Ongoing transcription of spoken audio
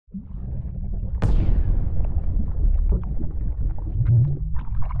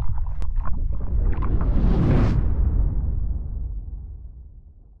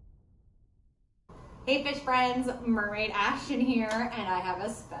friends, Mermaid Ashton here, and I have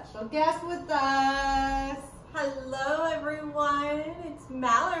a special guest with us. Hello everyone, it's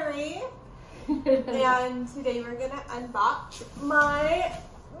Mallory. And today we're gonna unbox my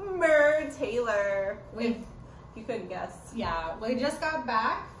Mertailor. If you couldn't guess. Yeah, we just got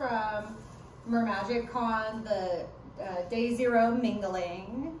back from MerMagicCon, the day zero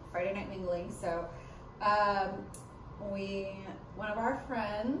mingling, Friday night mingling. So one of our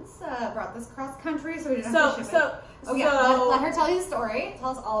friends brought this cross country, so we didn't have to ship it. Let her tell you the story. Tell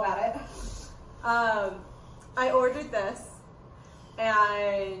us all about it. I ordered this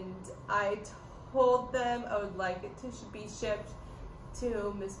and I told them I would like it to be shipped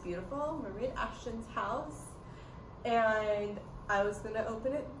to Miss Beautiful, Mermaid Ashton's house, and I was gonna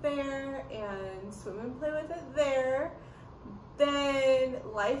open it there and swim and play with it there. Then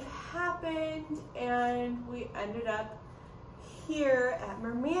life happened and we ended up here at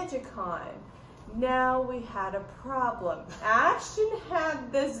MerMagicCon. Now we had a problem. Ashton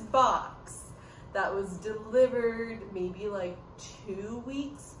had this box that was delivered maybe like 2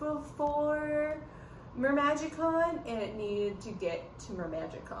 weeks before MerMagicCon, and it needed to get to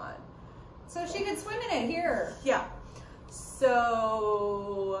MerMagicCon. So she could swim in it here. Yeah.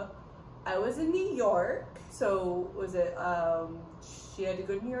 So I was in New York. So was it, she had to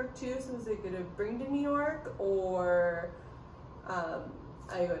go to New York too, so was it gonna bring to New York, or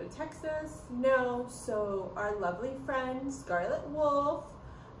I go to Texas? No. So our lovely friend Scarlet Wolf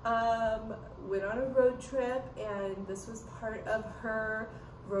went on a road trip, and this was part of her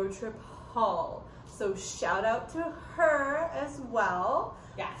road trip haul. So shout out to her as well.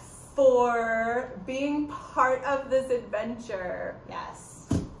 Yes. For being part of this adventure. Yes,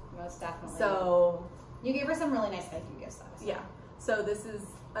 most definitely. So you gave her some really nice thank you gifts. Yeah. So this is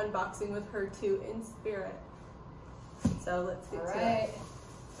unboxing with her too in spirit. So let's get to it.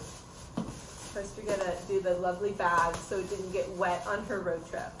 First, we're gonna do the lovely bag so it didn't get wet on her road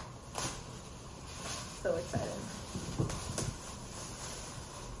trip. So excited.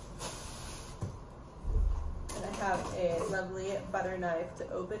 And I have a lovely butter knife to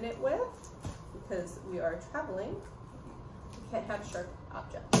open it with because we are traveling. We can't have sharp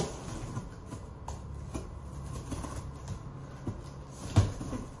objects.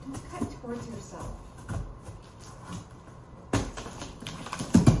 Don't cut towards yourself.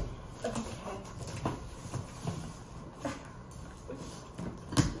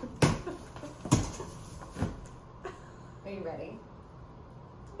 Are you ready?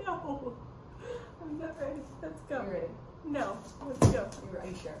 No, I'm not ready. Let's go. You ready? No, let's go. Are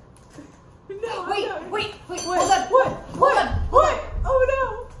you sure? No. Wait, I'm not. wait. What? Hold on. What? What? Oh no,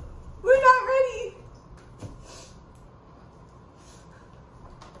 we're not ready.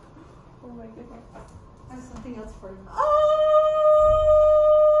 Oh my goodness. I have something else for you. Oh.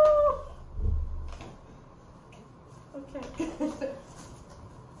 Okay.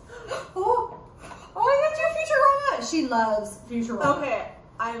 Oh, I got you Futurama. She loves Futurama. Okay,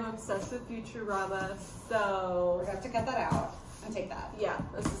 I am obsessed with Futurama, so We're gonna have to cut that out and take that. yeah,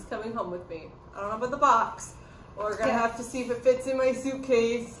 this is coming home with me. I don't know about the box. We're gonna have to see if it fits in my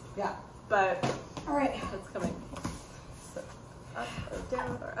suitcase. Yeah. But all right, it's coming. So, up or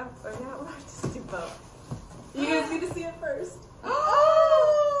down or up or down. We'll have to do both. You guys need to see it first.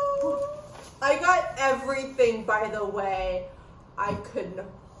 Oh! I got everything, by the way. I couldn't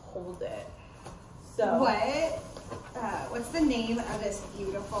hold it. So what's the name of this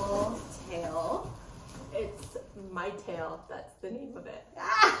beautiful tail? it's my tail. That's the name of it.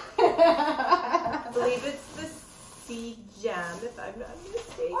 I believe it's the sea gem, if I'm not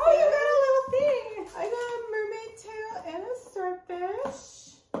mistaken. Oh, you got a little thing. I got a mermaid tail and a starfish.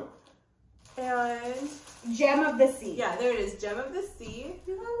 And Gem of the sea. yeah, there it is. Gem of the sea.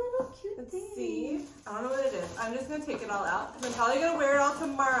 You got a little cute Let's thing. see. I don't know what it is. I'm just gonna take it all out because I'm probably gonna wear it all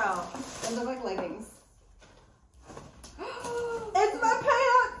tomorrow. They look like leggings. It's my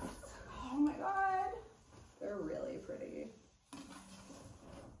pants! Oh my god. They're really pretty.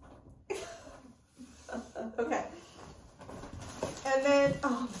 Okay. And then,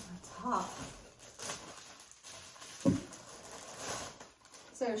 oh, my top.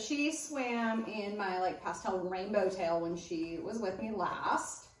 So she swam in my like pastel rainbow tail when she was with me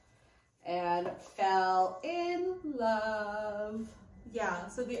last and fell in love. Yeah,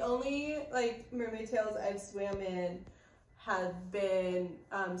 so the only like mermaid tails I've swam in have been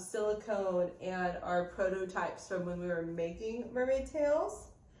silicone and are prototypes from when we were making mermaid tails.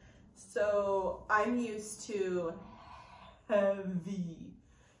 So I'm used to heavy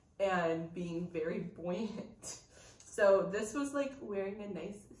and being very buoyant. So this was like wearing a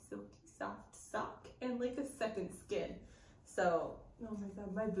nice silky soft sock and like a second skin. So, oh my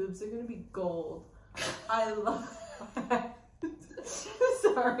god, my boobs are gonna be gold. I love that.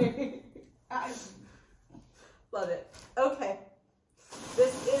 Sorry. I love it. Okay.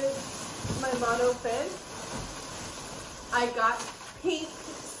 This is my mono fin. I got pink,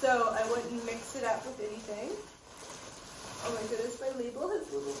 so I wouldn't mix it up with anything. Oh my goodness, my label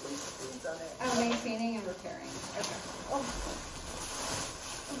has little things on it. Oh, maintaining and repairing. Okay. Oh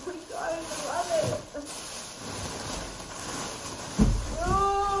my god, I love it.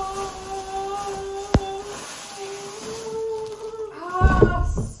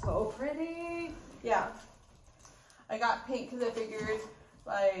 Oh, so pretty. Yeah. I got pink because I figured,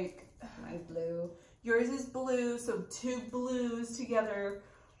 like, mine's blue. Yours is blue, so two blues together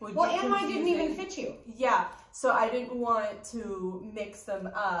would Well, get and mine didn't confusing. even fit you. Yeah, so I didn't want to mix them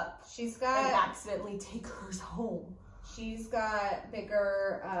up She's and got accidentally take hers home. she's got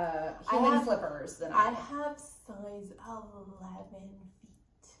bigger human flippers than I I do. have size 11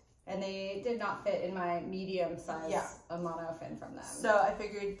 feet. And they did not fit in my medium size mono fin from them. So I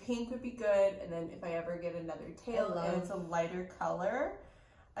figured pink would be good, and then if I ever get another tail and it's a lighter color,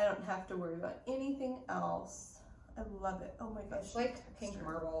 I don't have to worry about anything else. I love it. Oh my gosh. It's like pink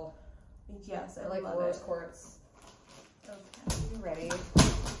marble. Yes, I like love rose it. quartz. Okay. You ready?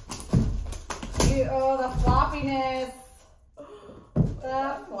 Oh, the floppiness.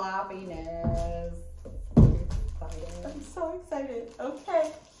 The floppiness. I'm so excited.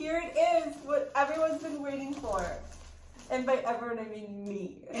 Okay, here it is, what everyone's been waiting for. And by everyone, I mean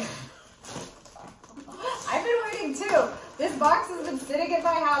me. I've been waiting too. This box has been sitting in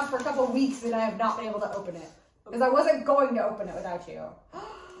my house for a couple weeks and I have not been able to open it. Because I wasn't going to open it without you.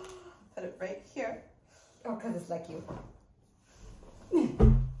 Put it right here. Oh, because it's like you. We're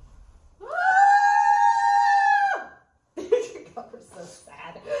so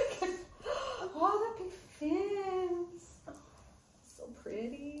sad. Oh, the big fins. So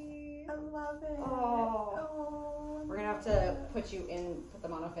pretty. I love it. Oh. We're going to have to put the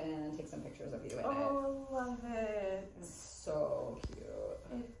monofin in and take some pictures of you in it. Oh, I love it. It's so cute.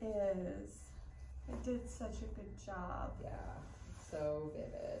 It is. It did such a good job. Yeah, so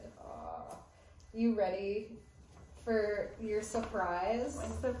vivid. Aw. You ready for your surprise? My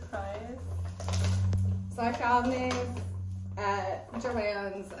surprise. So I found these at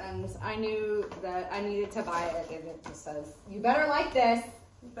Joann's and I knew that I needed to buy it and it just says, you better like this.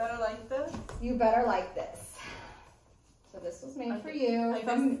 You better like this. You better like this. So this was made for you.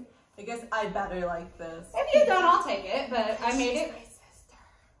 I guess I better like this. If you don't, I'll take it, but I made it.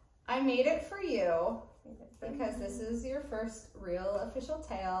 I made it for you because this is your first real official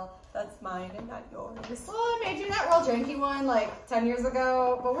tail. That's mine and not yours. Well, I made you that real janky one like 10 years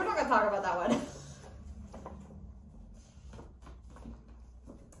ago, but we're not gonna talk about that one.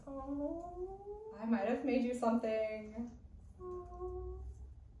 Oh. I might have made you something.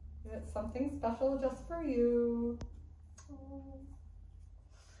 It's something special just for you. Oh.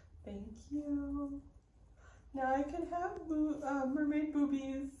 Thank you. Now I can have mermaid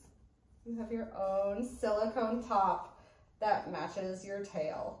boobies. You have your own silicone top that matches your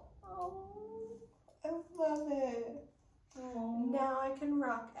tail. Oh, I love it. Oh. Now I can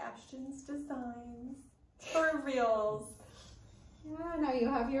rock Ashton's designs for reals. Yeah, now you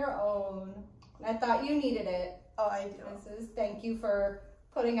have your own. I thought you needed it. Oh, I do. This is thank you for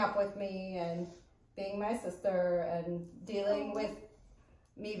putting up with me and being my sister and dealing with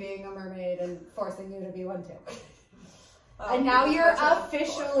me being a mermaid and forcing you to be one too. Oh, and now you're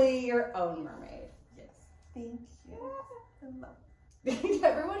officially your own mermaid. Yes. Thank you. I love it.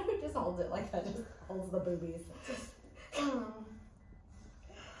 Everyone who just holds it like that just holds the boobies.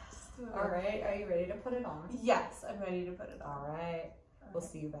 All right, are you ready to put it on? Yes, I'm ready to put it on. All right, we'll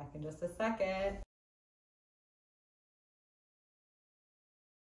see you back in just a second.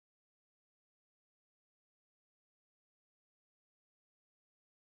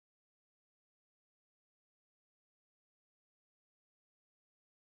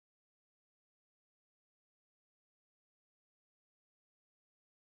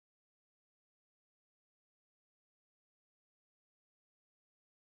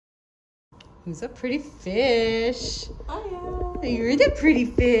 Who's a pretty fish? I am. You're the pretty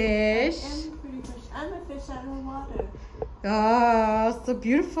fish. I am a pretty fish. I'm a fish out of the water. Oh, so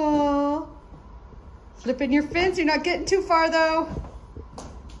beautiful. Flipping your fins. You're not getting too far though.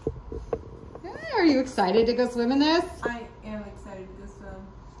 Yeah, are you excited to go swim in this? I am excited to go swim.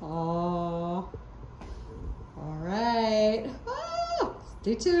 Oh. All right. Oh,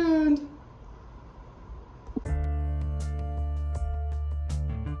 stay tuned.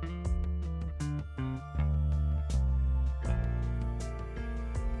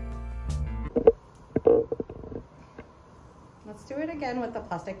 Let's do it again with the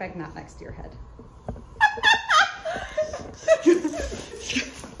plastic bag not next to your head.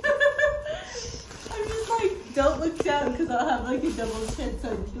 I'm just like, don't look down because I'll have like a double chin,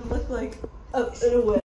 so you can look like up and away.